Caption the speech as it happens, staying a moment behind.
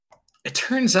It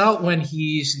turns out when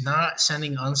he's not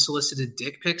sending unsolicited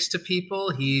dick pics to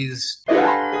people, he's.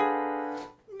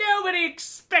 Nobody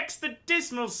expects the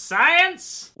dismal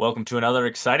science! Welcome to another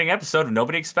exciting episode of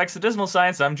Nobody Expects the Dismal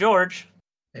Science. I'm George.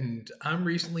 And I'm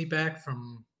recently back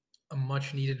from a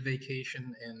much needed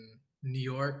vacation in New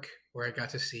York, where I got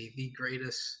to see the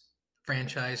greatest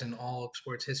franchise in all of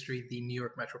sports history, the New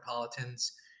York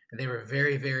Metropolitans. And they were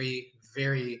very, very,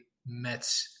 very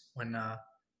Mets when I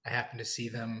happened to see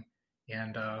them.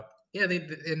 And yeah, they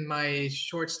in my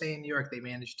short stay in New York, they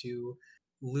managed to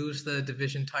lose the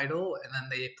division title, and then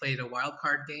they played a wild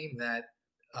card game that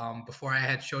before I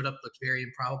had showed up looked very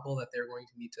improbable that they were going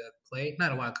to need to play.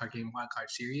 Not a wild card game, a wild card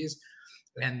series.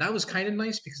 And that was kind of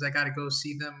nice because I got to go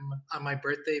see them on my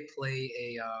birthday play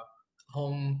a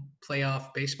home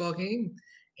playoff baseball game,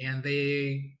 and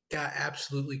they got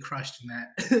absolutely crushed in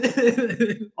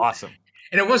that. Awesome.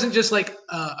 And it wasn't just like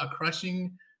a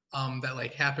crushing that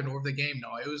like happened over the game.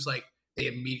 No, it was like they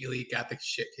immediately got the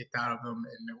shit kicked out of them,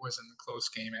 and it wasn't a close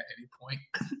game at any point.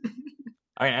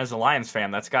 I mean, as a Lions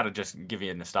fan, that's got to just give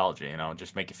you nostalgia,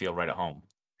 just make you feel right at home.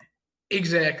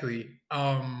 Exactly.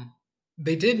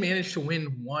 They did manage to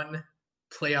win one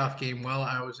playoff game while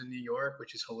I was in New York,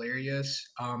 which is hilarious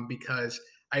because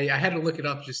I had to look it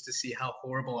up just to see how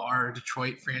horrible our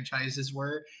Detroit franchises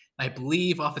were. I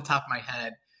believe off the top of my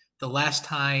head, the last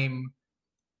time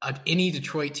any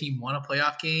Detroit team won a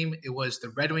playoff game, it was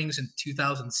the Red Wings in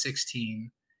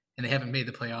 2016, and they haven't made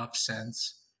the playoffs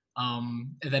since.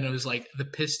 And then it was like the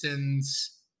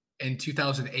Pistons in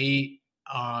 2008,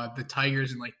 the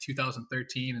Tigers in like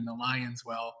 2013, and the Lions,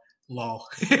 well, lol.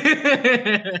 No,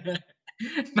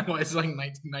 it's like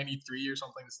 1993 or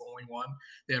something. It's the only one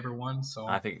they ever won. So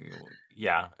I think,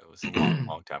 yeah, it was a long,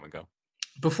 long time ago.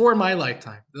 Before my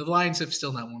lifetime, the Lions have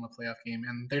still not won a playoff game,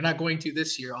 and they're not going to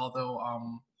this year. Although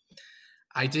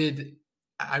I did.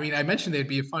 I mean, I mentioned they'd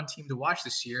be a fun team to watch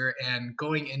this year, and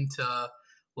going into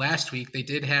last week, they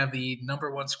did have the number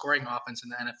one scoring offense in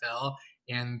the NFL,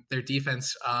 and their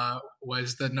defense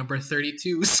was the number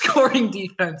 32 scoring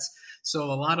defense. So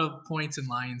a lot of points in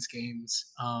Lions games.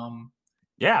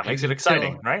 Yeah, it makes it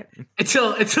exciting, right?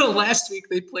 Until last week,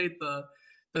 they played the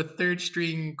third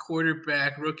string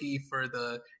quarterback rookie for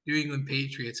the New England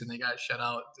Patriots, and they got shut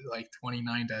out like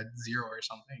 29-0 or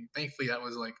something. Thankfully, that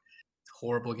was like a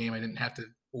horrible game I didn't have to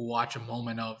watch a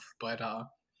moment of. But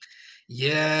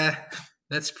yeah,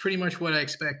 that's pretty much what I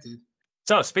expected.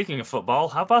 So, speaking of football,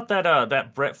 how about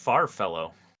that Brett Favre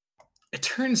fellow? It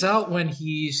turns out when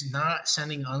he's not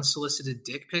sending unsolicited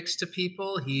dick pics to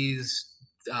people, he's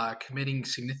committing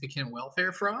significant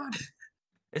welfare fraud.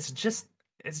 It's just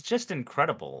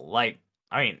incredible. Like,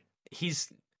 I mean,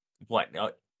 he's what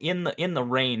in the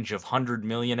range of 100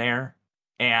 millionaire,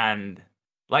 and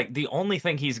like the only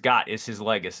thing he's got is his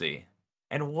legacy.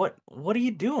 And what are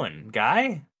you doing,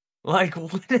 guy? Like,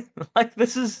 what, like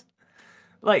this is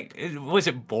like, was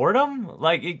it boredom?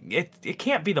 Like, it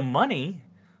can't be the money.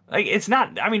 Like, it's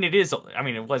not. I mean, it is. I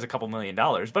mean, it was a couple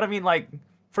 $1,000,000, but I mean, like,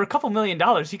 for a couple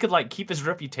 $1,000,000, he could like keep his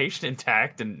reputation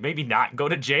intact and maybe not go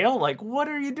to jail. Like, what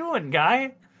are you doing,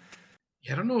 guy?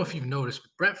 Yeah, I don't know if you've noticed,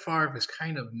 but Brett Favre is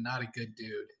kind of not a good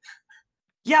dude.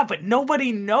 Yeah, but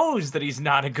nobody knows that he's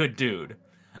not a good dude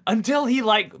until he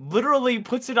like literally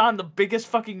puts it on the biggest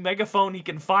fucking megaphone he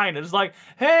can find. It's like,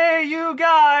 hey, you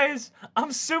guys,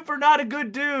 I'm super not a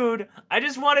good dude. I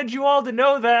just wanted you all to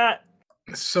know that.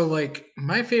 So, like,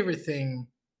 my favorite thing.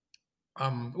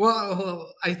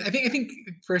 Well, I think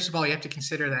first of all, you have to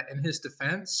consider that in his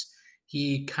defense,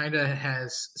 he kind of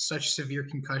has such severe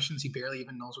concussions he barely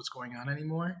even knows what's going on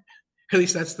anymore. At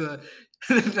least that's the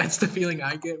that's the feeling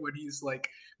I get when he's like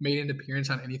made an appearance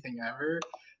on anything ever.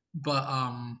 But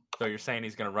So you're saying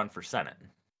he's gonna run for Senate?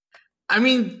 I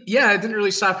mean, yeah, it didn't really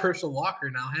stop Herschel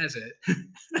Walker now, has it?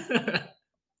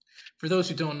 For those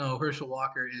who don't know, Herschel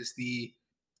Walker is the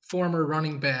former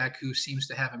running back who seems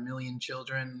to have a million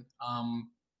children.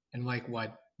 And like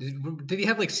what? Did he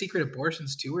have like secret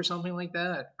abortions too, or something like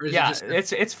that? Or is Yeah, it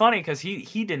just it's funny because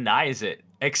he denies it,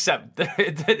 except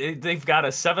that they've got a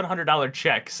 $700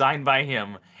 check signed by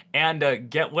him and a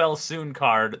get well soon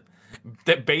card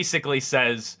that basically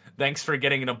says thanks for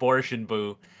getting an abortion,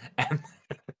 boo, and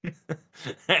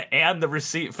and the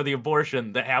receipt for the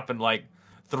abortion that happened like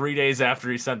 3 days after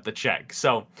he sent the check.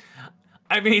 So,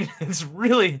 I mean, it's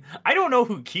really, I don't know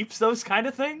who keeps those kind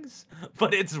of things,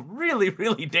 but it's really,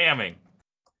 really damning.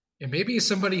 Yeah, maybe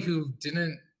somebody who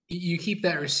didn't you keep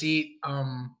that receipt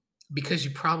because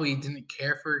you probably didn't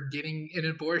care for getting an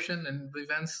abortion and the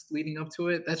events leading up to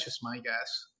it. That's just my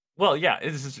guess. Well, yeah,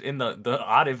 it's in the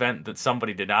odd event that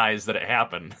somebody denies that it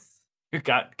happened. You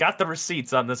got the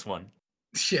receipts on this one.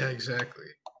 Yeah, exactly.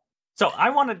 So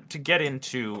I wanted to get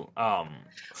into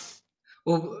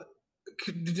Well,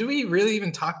 do we really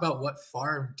even talk about what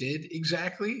Favre did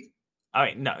exactly?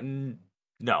 I mean,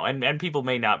 no, and people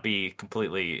may not be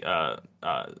completely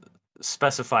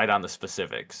specified on the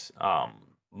specifics.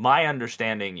 My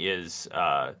understanding is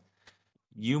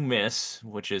UMiss,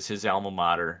 which is his alma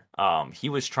mater, he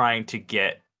was trying to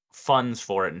get funds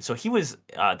for it, and so he was.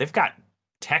 They've got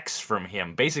texts from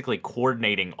him basically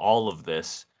coordinating all of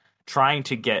this, trying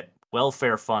to get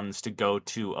welfare funds to go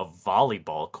to a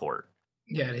volleyball court.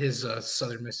 Yeah, at his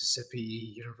Southern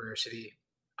Mississippi University.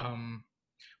 Um,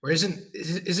 or is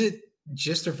it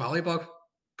just their volleyball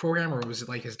program, or was it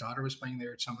like his daughter was playing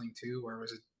there or something too, or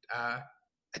was it? I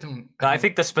I don't.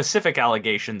 think the specific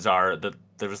allegations are that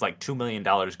there was like $2 million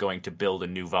going to build a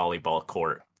new volleyball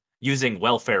court using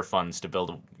welfare funds to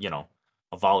build,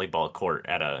 a volleyball court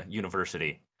at a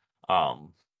university.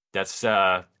 Um, that's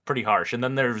pretty harsh. And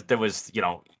then there was,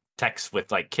 texts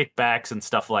with like kickbacks and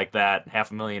stuff like that,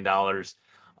 $500,000.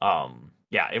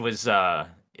 Yeah, it was.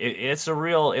 It's a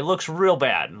real. It looks real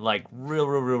bad, like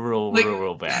Like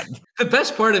real bad. the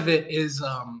best part of it is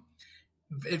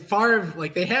Favre,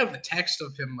 like they have the text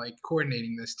of him like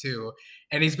coordinating this too,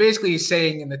 and he's basically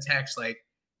saying in the text like,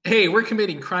 "Hey, we're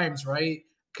committing crimes, right?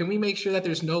 Can we make sure that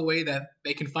there's no way that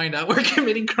they can find out we're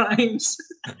committing crimes?"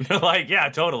 Like, yeah,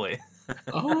 totally.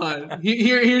 Hold on,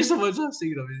 here's someone else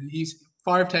thinking of it.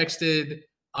 Favre texted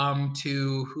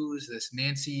to who is this?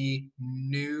 Nancy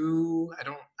New. I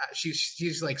don't.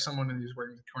 She's like someone who's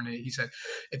working with coordinator. He said,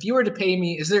 "If you were to pay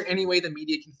me, is there any way the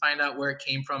media can find out where it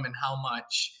came from and how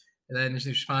much?" And then she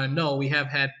responded, "No, we have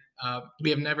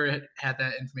never had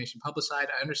that information publicized.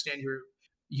 I understand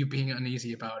you being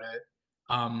uneasy about it."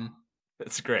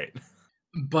 That's great.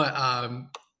 But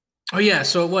oh yeah,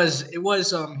 so it was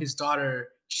his daughter.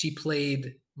 She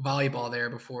played volleyball there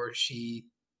before she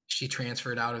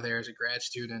transferred out of there as a grad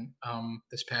student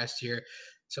this past year.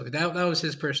 So that was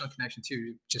his personal connection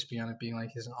too, just beyond it being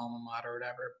like his alma mater or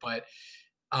whatever. But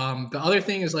the other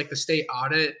thing is like the state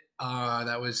audit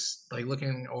that was like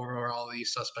looking over all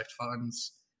these suspect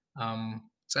funds.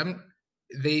 So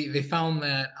they found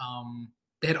that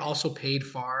they had also paid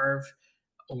Favre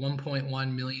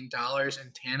 $1.1 million in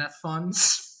TANF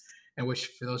funds. And which,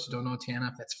 for those who don't know,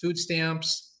 TANF, that's food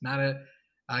stamps. Not a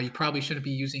you probably shouldn't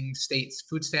be using state's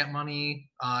food stamp money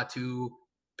to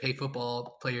pay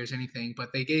football players anything,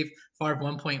 but they gave Favre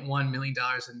 $1.1 million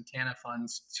in TANF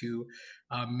funds to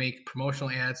make promotional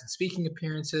ads and speaking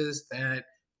appearances that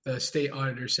the state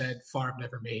auditor said Favre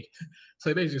never made.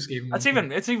 So they just gave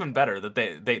him. It's even better that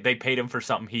they paid him for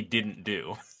something he didn't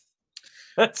do.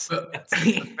 That's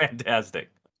fantastic.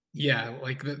 Yeah,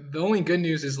 like the only good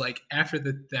news is like after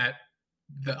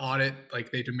the audit, like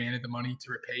they demanded the money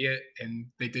to repay it, and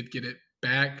they did get it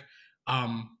back.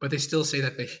 But they still say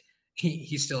that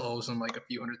he still owes them like a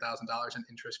few $100,000 in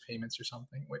interest payments or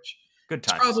something, which good is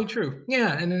times. probably true.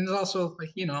 Yeah, and then it's also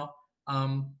like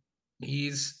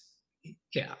he's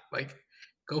like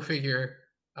go figure.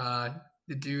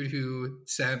 The dude who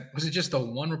sent, was it just the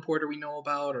one reporter we know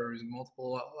about, or was it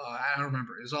multiple? I don't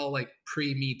remember. It was all like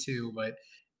pre Me Too, but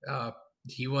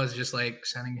he was just like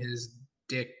sending his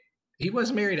dick. He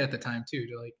was married at the time too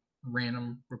to like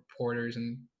random reporters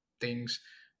and things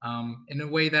in a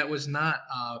way that was not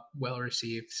well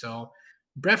received. So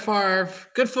Brett Favre,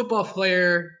 good football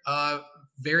player,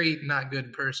 very not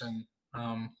good person,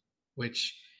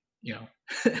 which you know.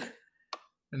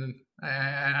 And then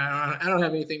I don't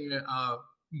have anything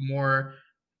more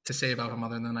to say about him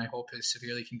other than I hope his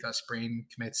severely concussed brain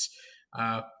commits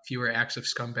fewer acts of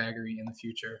scumbaggery in the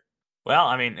future. Well,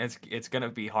 I mean, it's gonna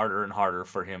be harder and harder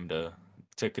for him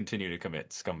to continue to commit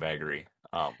scumbaggery.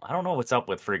 I don't know what's up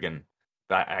with friggin'.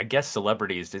 I guess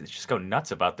celebrities just go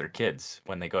nuts about their kids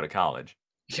when they go to college.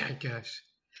 Yeah, I guess.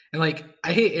 And like,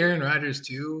 I hate Aaron Rodgers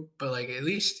too, but like at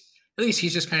least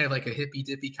he's just kind of like a hippy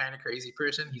dippy kind of crazy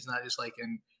person. He's not just like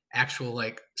an actual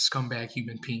like scumbag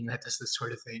human being that does this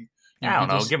sort of thing. I don't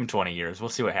know. Give him 20 years. We'll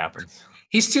see what happens.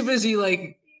 He's too busy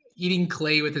like eating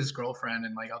clay with his girlfriend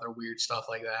and like other weird stuff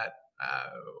like that.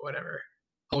 Whatever.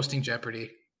 Hosting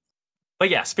Jeopardy. But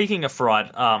yeah, speaking of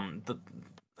fraud, the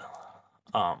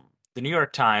New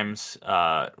York Times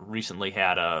recently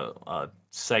had a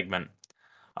segment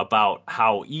about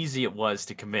how easy it was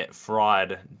to commit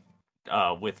fraud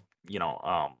with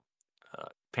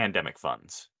pandemic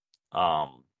funds.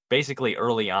 Basically,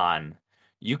 early on,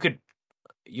 you could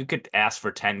ask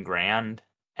for 10 grand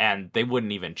and they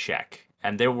wouldn't even check.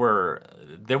 And there were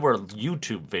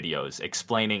YouTube videos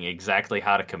explaining exactly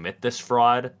how to commit this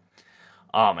fraud.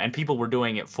 And people were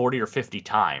doing it 40 or 50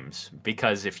 times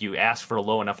because if you ask for a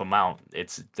low enough amount,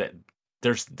 it's that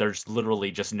there's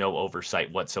literally just no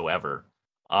oversight whatsoever.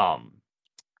 Um,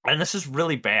 and this is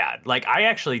really bad. Like, I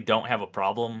actually don't have a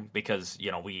problem because,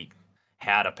 we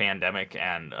had a pandemic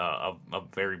and a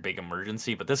very big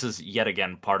emergency, but this is yet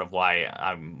again part of why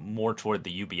I'm more toward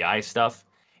the UBI stuff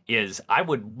is I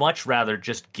would much rather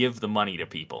just give the money to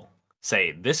people.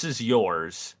 Say, this is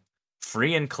yours,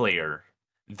 free and clear,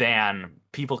 than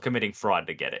people committing fraud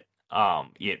to get it.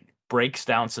 It breaks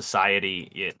down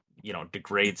society. It,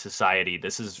 degrades society.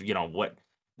 This is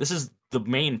the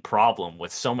main problem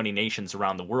with so many nations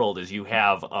around the world is you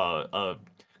have a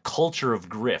culture of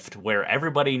grift where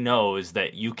everybody knows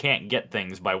that you can't get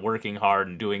things by working hard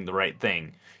and doing the right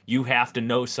thing. You have to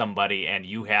know somebody and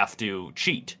you have to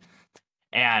cheat.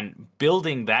 And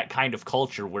building that kind of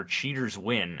culture where cheaters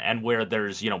win and where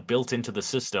there's, built into the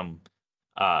system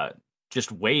uh,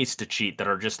 just ways to cheat that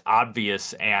are just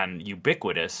obvious and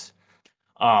ubiquitous.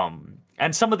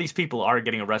 And some of these people are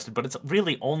getting arrested, but it's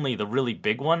really only the really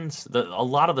big ones. A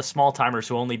lot of the small timers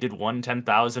who only did one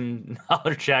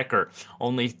 $10,000 check or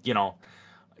only,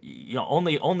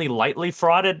 only lightly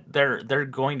frauded, they're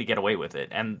going to get away with it.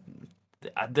 And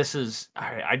this is,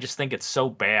 I just think it's so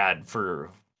bad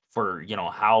for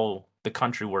how the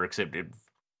country works. It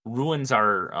ruins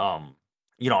our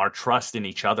our trust in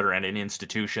each other and in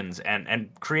institutions and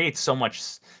creates so much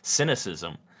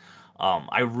cynicism.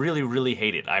 I really, really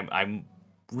hate it. I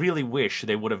really wish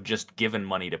they would have just given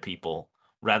money to people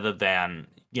rather than,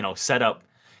 set up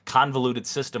convoluted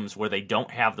systems where they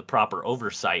don't have the proper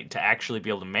oversight to actually be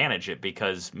able to manage it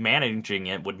because managing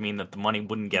it would mean that the money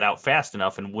wouldn't get out fast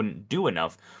enough and wouldn't do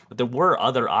enough. But there were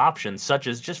other options, such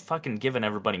as just fucking giving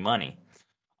everybody money.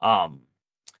 Um,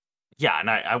 yeah, and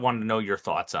I wanted to know your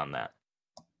thoughts on that.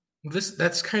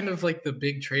 That's kind of like the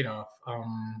big trade-off.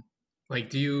 Like,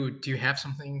 do you have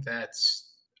something that's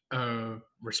a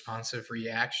responsive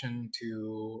reaction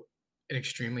to an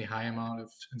extremely high amount of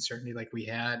uncertainty like we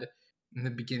had in the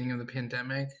beginning of the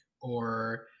pandemic,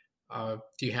 or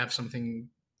do you have something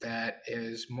that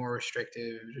is more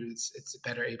restrictive? It's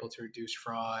better able to reduce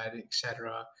fraud,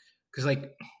 etc. Because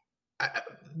like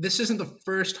this isn't the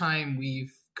first time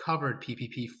we've covered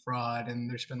PPP fraud, and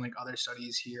there's been like other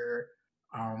studies here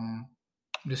um,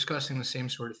 discussing the same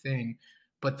sort of thing.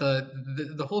 But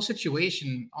the whole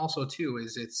situation also too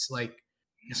is it's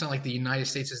not like the United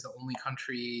States is the only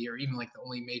country or even like the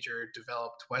only major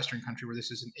developed Western country where this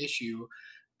is an issue.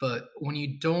 But when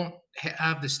you don't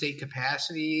have the state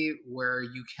capacity where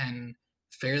you can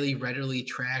fairly readily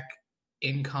track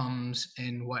incomes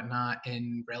and whatnot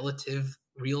in relative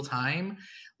real time,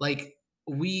 like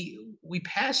we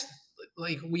pass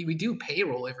we do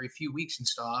payroll every few weeks and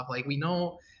stuff. Like we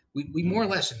more or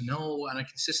less know on a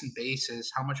consistent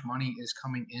basis how much money is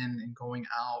coming in and going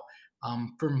out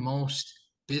for most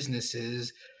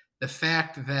businesses. The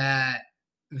fact that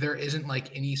there isn't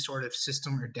like any sort of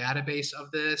system or database of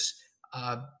this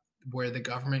uh, where the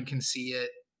government can see it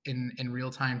in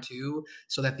real time too,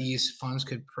 so that these funds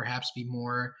could perhaps be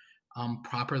more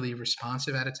properly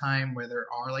responsive at a time where there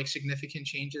are like significant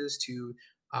changes to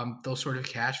those sort of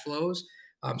cash flows.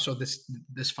 So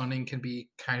this funding can be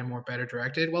kind of more better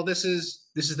directed. Well, this is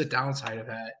the downside of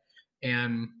that.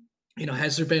 And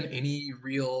has there been any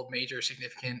real major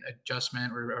significant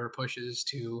adjustment or pushes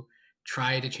to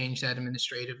try to change that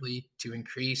administratively to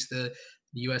increase the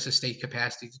U.S. state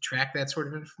capacity to track that sort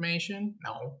of information?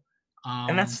 No.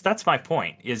 And Um, that's my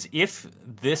point is if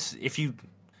you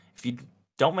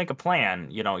don't make a plan,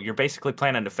 you're basically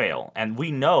planning to fail. And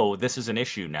we know this is an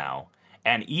issue now.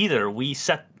 And either we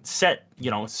set,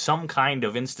 some kind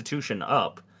of institution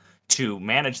up to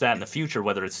manage that in the future,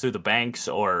 whether it's through the banks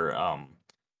or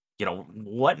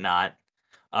whatnot,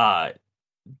 uh,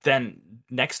 then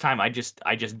next time I just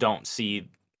don't see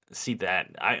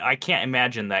that. I can't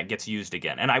imagine that gets used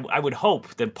again. And I would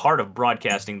hope that part of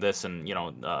broadcasting this and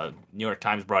New York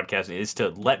Times broadcasting is to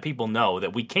let people know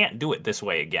that we can't do it this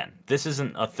way again. This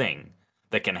isn't a thing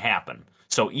that can happen.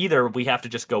 So either we have to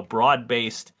just go broad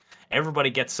based, everybody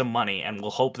gets some money, and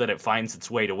we'll hope that it finds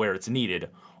its way to where it's needed,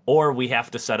 or we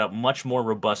have to set up much more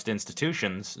robust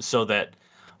institutions so that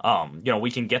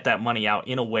we can get that money out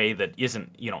in a way that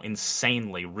isn't,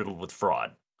 insanely riddled with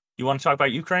fraud. You want to talk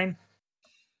about Ukraine?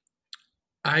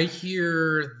 I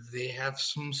hear they have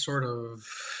some sort of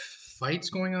fights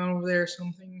going on over there or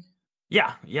something.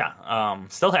 Yeah, yeah.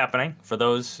 Still happening for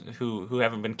those who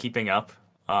haven't been keeping up.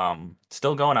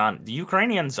 Still going on. The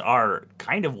Ukrainians are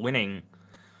kind of winning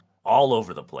all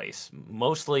over the place,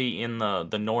 mostly in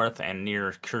the north and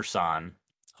near Kherson.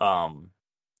 Um,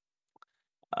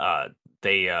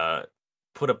 they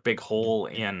put a big hole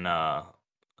in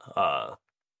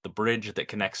the bridge that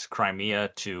connects Crimea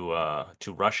to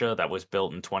Russia that was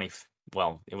built in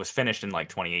it was finished in like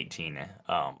 2018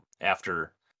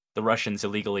 after the Russians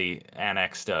illegally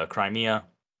annexed Crimea.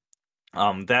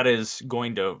 That is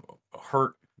going to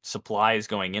hurt supplies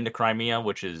going into Crimea,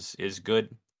 which is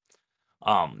good.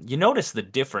 You notice the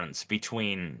difference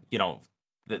between,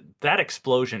 that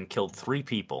explosion killed 3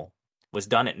 people, was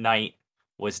done at night,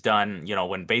 was done,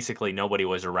 when basically nobody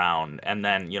was around. And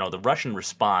then, the Russian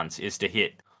response is to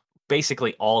hit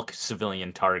basically all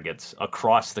civilian targets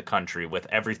across the country with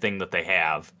everything that they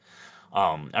have.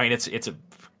 I mean, it's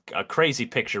a crazy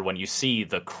picture when you see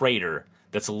the crater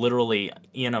that's literally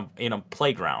in a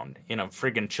playground, in a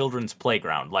friggin' children's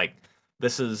playground. Like,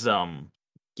 this is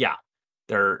yeah,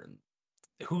 they're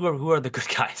who are the good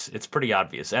guys? It's pretty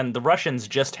obvious. And the Russians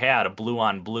just had a blue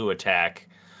on blue attack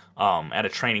at a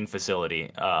training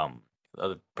facility.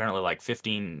 Apparently like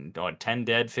 15 or 10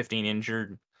 dead, 15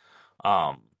 injured.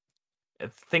 Um,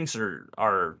 Things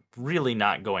are really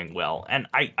not going well. And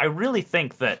I really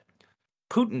think that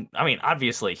Putin, I mean,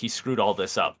 obviously he screwed all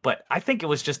this up, but I think it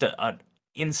was just a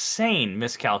insane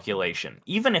miscalculation.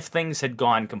 Even if things had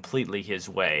gone completely his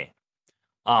way,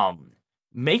 um,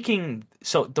 making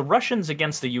so the Russians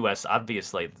against the U.S.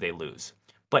 obviously they lose,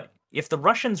 but if the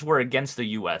Russians were against the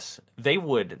U.S., they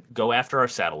would go after our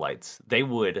satellites. They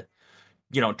would,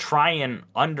 try and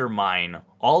undermine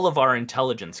all of our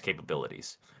intelligence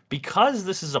capabilities. Because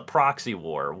this is a proxy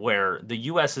war where the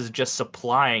US is just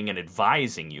supplying and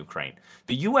advising Ukraine,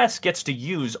 the US gets to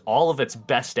use all of its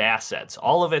best assets, um,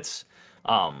 all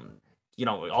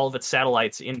of its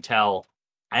satellites, intel,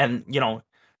 and,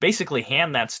 basically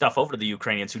hand that stuff over to the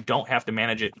Ukrainians who don't have to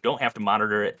manage it, who don't have to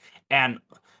monitor it. And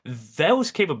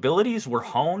those capabilities were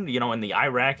honed, in the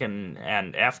Iraq and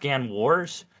Afghan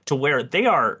wars to where they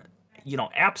are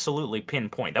absolutely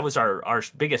pinpoint. That was our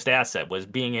biggest asset, was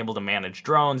being able to manage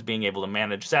drones, being able to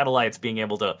manage satellites, being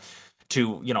able to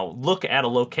look at a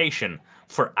location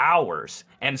for hours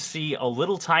and see a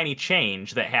little tiny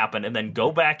change that happened and then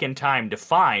go back in time to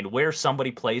find where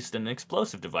somebody placed an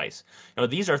explosive device.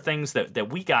 These are things that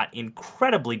we got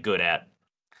incredibly good at.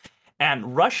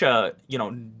 And Russia,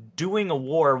 doing a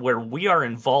war where we are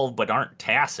involved but aren't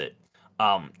tacit,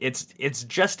 it's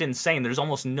just insane. There's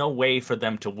almost no way for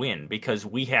them to win because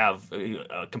we have,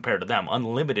 compared to them,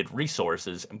 unlimited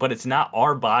resources. But it's not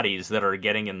our bodies that are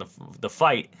getting in the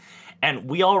fight, and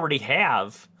we already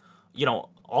have,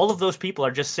 all of those people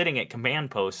are just sitting at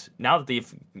command posts now that the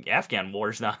Afghan war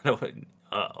is not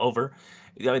over.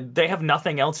 They have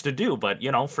nothing else to do but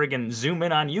friggin' zoom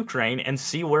in on Ukraine and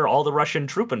see where all the Russian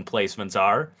troop emplacements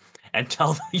are, and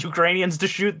tell the Ukrainians to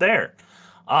shoot there.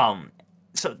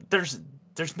 So there's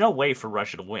no way for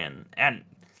Russia to win, and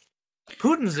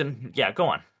Putin's in. Yeah, go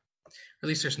on. At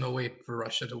least there's no way for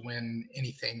Russia to win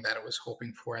anything that it was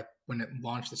hoping for when it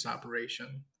launched this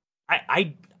operation.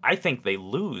 I think they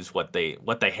lose what they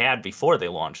had before they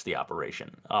launched the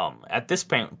operation. At this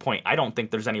point, I don't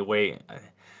think there's any way.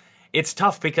 It's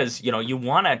tough because you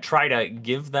want to try to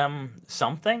give them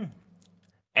something,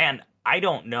 and I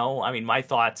don't know. I mean, my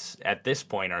thoughts at this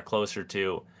point are closer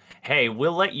to, hey,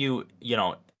 we'll let you,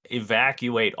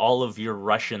 evacuate all of your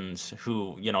Russians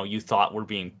who, you thought were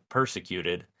being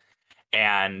persecuted,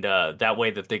 and that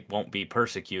way that they won't be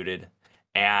persecuted,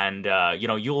 and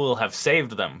you will have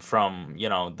saved them from,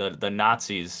 the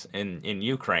Nazis in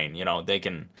Ukraine. They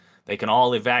can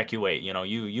all evacuate.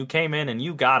 You came in and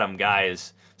you got them,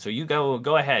 guys. So you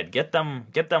go ahead, get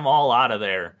them all out of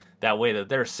there. That way that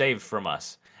they're saved from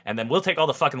us, and then we'll take all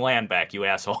the fucking land back, you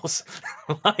assholes.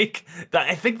 Like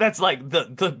I think that's like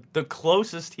the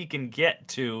closest he can get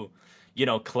to,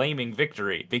 claiming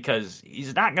victory, because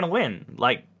he's not gonna win.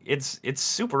 Like it's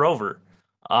super over.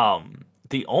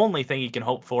 The only thing he can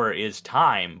hope for is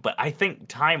time, but I think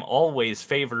time always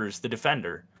favors the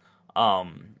defender.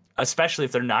 Especially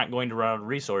if they're not going to run out of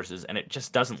resources, and it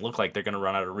just doesn't look like they're going to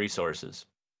run out of resources.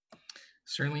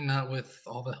 Certainly not with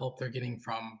all the help they're getting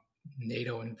from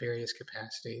NATO in various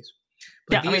capacities.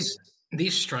 Yeah, But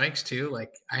these strikes too,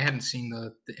 like I hadn't seen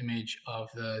the image of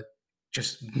the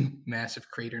just massive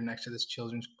crater next to this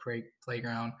children's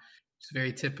playground. It's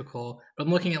very typical. But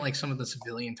I'm looking at like some of the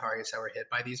civilian targets that were hit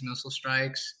by these missile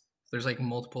strikes. There's like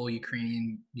multiple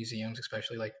Ukrainian museums,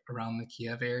 especially like around the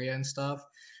Kiev area and stuff.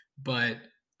 But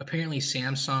apparently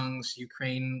Samsung's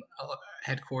Ukraine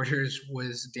headquarters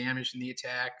was damaged in the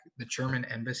attack. The German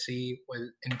embassy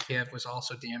in Kiev was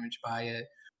also damaged by it.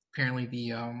 Apparently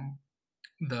the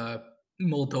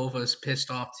Moldova's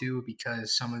pissed off too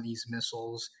because some of these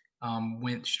missiles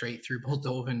went straight through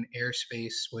Moldovan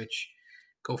airspace, which,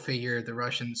 go figure, the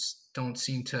Russians don't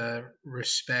seem to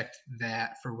respect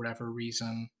that for whatever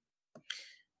reason.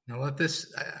 Now let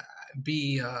this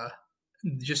be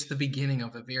just the beginning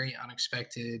of a very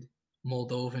unexpected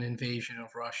Moldovan invasion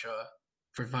of Russia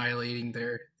for violating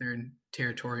their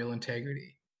territorial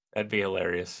integrity. That'd be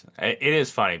hilarious. It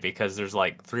is funny because there's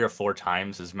like 3 or 4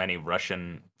 times as many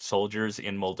Russian soldiers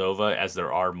in Moldova as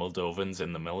there are Moldovans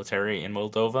in the military in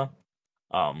Moldova.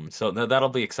 So that'll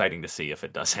be exciting to see if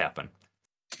it does happen.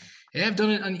 Yeah, I've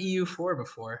done it on EU4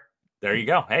 before. There you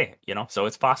go. Hey, so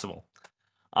it's possible.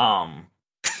 Um,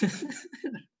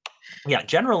 yeah,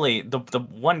 generally the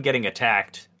one getting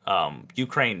attacked,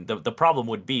 Ukraine, the problem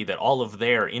would be that all of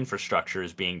their infrastructure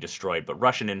is being destroyed, but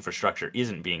Russian infrastructure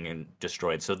isn't being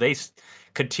destroyed, so they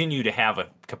continue to have a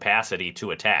capacity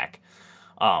to attack.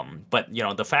 But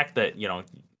the fact that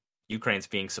Ukraine's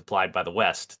being supplied by the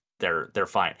West, they're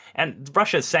fine. And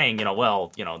Russia's saying,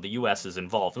 well, the U.S. is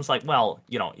involved. It's like, well,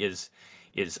 is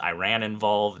Iran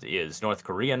involved? Is North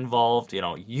Korea involved?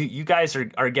 You guys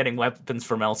are getting weapons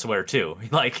from elsewhere too.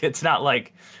 Like it's not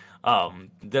like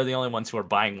they're the only ones who are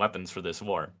buying weapons for this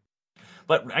war.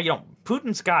 But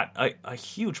Putin's got a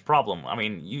huge problem. I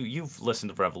mean, you've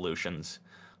listened to Revolutions.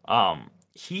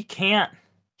 He can't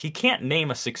name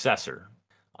a successor.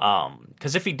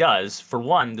 Because if he does, for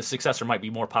one, the successor might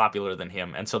be more popular than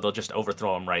him, and so they'll just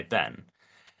overthrow him right then.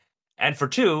 And for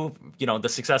two, the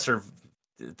successor,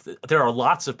 there are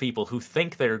lots of people who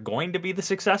think they're going to be the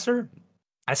successor.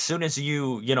 As soon as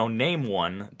you name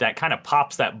one, that kind of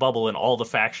pops that bubble, and all the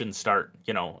factions start,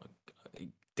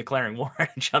 declaring war on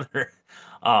each other.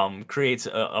 Creates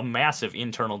a massive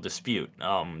internal dispute.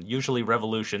 Usually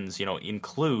revolutions,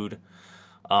 include,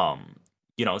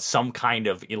 some kind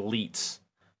of elites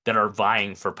that are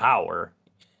vying for power,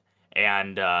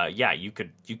 and yeah, you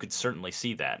could certainly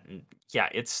see that. And yeah,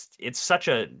 it's such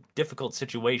a difficult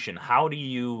situation. How do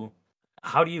you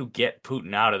get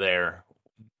Putin out of there?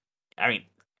 I mean,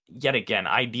 yet again,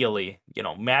 ideally,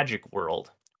 magic world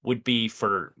would be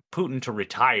for Putin to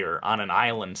retire on an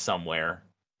island somewhere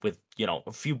with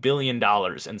a few $1 billion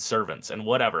and servants and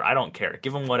whatever. I don't care.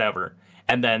 Give him whatever.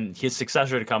 And then his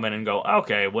successor to come in and go,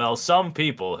 okay, well, some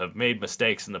people have made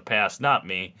mistakes in the past, not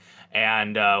me.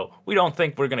 And we don't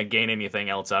think we're going to gain anything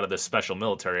else out of this special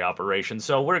military operation,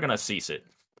 so we're going to cease it.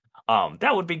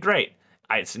 That would be great.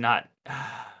 It's not.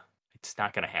 It's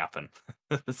not going to happen.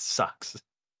 It sucks.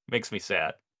 Makes me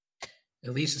sad.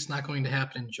 At least it's not going to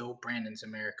happen in Joe Brandon's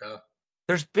America.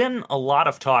 There's been a lot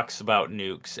of talks about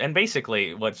nukes, and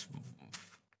basically what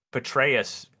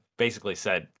Petraeus basically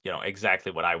said,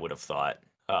 exactly what I would have thought.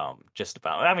 Just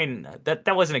about. I mean,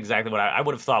 that wasn't exactly what I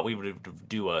would have thought. We would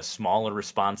do a smaller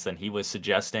response than he was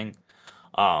suggesting.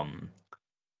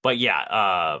 But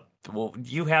yeah, well, do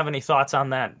you have any thoughts on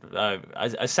that?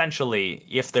 Essentially,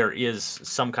 if there is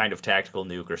some kind of tactical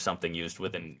nuke or something used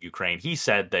within Ukraine, he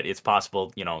said that it's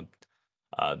possible,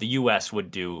 the U.S. would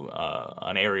do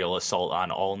an aerial assault on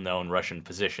all known Russian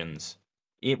positions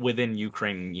within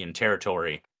Ukrainian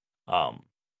territory.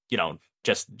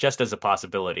 Just as a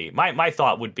possibility. My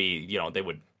thought would be, they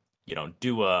would,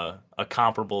 do a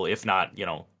comparable, if not,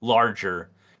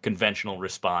 larger conventional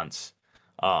response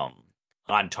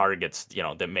on targets,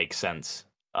 that make sense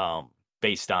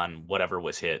based on whatever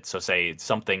was hit. So say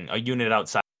a unit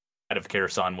outside of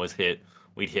Kherson was hit,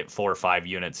 we'd hit 4 or 5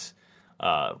 units,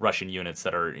 Russian units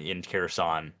that are in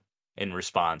Kherson in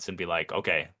response, and be like,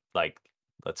 okay, like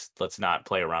let's not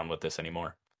play around with this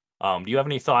anymore. Do you have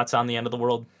any thoughts on the end of the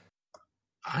world?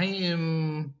 I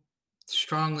am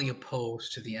strongly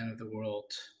opposed to the end of the world.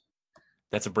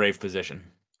 That's a brave position.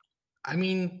 I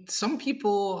mean, some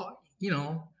people,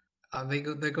 they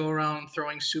go around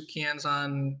throwing soup cans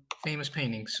on famous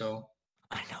paintings. So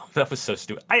I know that was so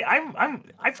stupid.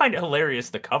 I find it hilarious,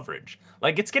 the coverage.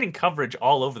 Like it's getting coverage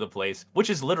all over the place, which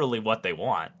is literally what they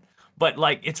want. But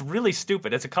like it's really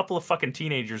stupid. It's a couple of fucking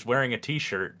teenagers wearing a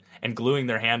t-shirt and gluing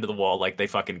their hand to the wall like they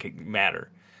fucking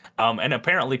matter. And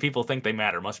apparently people think they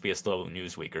matter. Must be a slow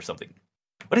news week or something.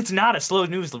 But it's not a slow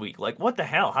news week. Like what the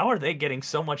hell? How are they getting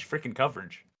so much freaking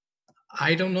coverage?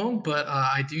 I don't know, but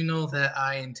I do know that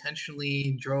I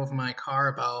intentionally drove my car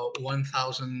about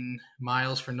 1,000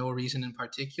 miles for no reason in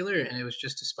particular, and it was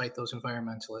just to spite those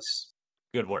environmentalists.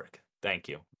 Good work. Thank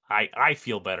you. I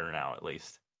feel better now, at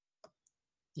least.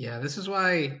 Yeah, this is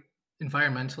why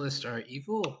environmentalists are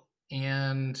evil,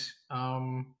 and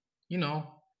don't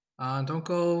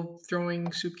go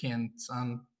throwing soup cans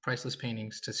on priceless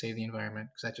paintings to save the environment,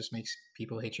 because that just makes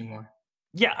people hate you more.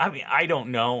 Yeah, I mean, I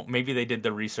don't know. Maybe they did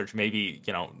the research. Maybe,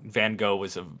 Van Gogh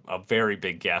was a very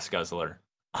big gas guzzler.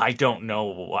 I don't know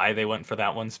why they went for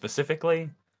that one specifically,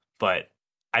 but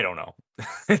I don't know.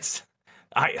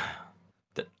 I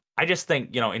I just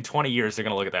think, in 20 years they're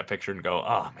gonna look at that picture and go,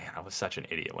 "Oh man, I was such an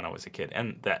idiot when I was a kid,"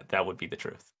 and that would be the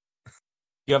truth.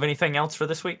 You have anything else for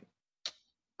this week?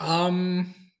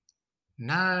 Um,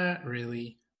 Not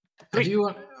really. I Sweet. do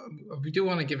want we do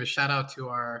want to give a shout out to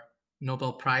our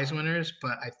Nobel Prize winners,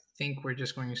 but I think we're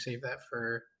just going to save that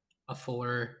for a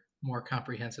fuller, more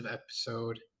comprehensive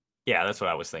episode. Yeah, that's what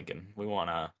I was thinking. We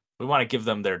wanna give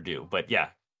them their due. But yeah,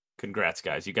 congrats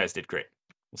guys. You guys did great.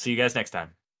 We'll see you guys next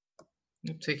time.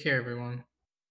 Take care, everyone.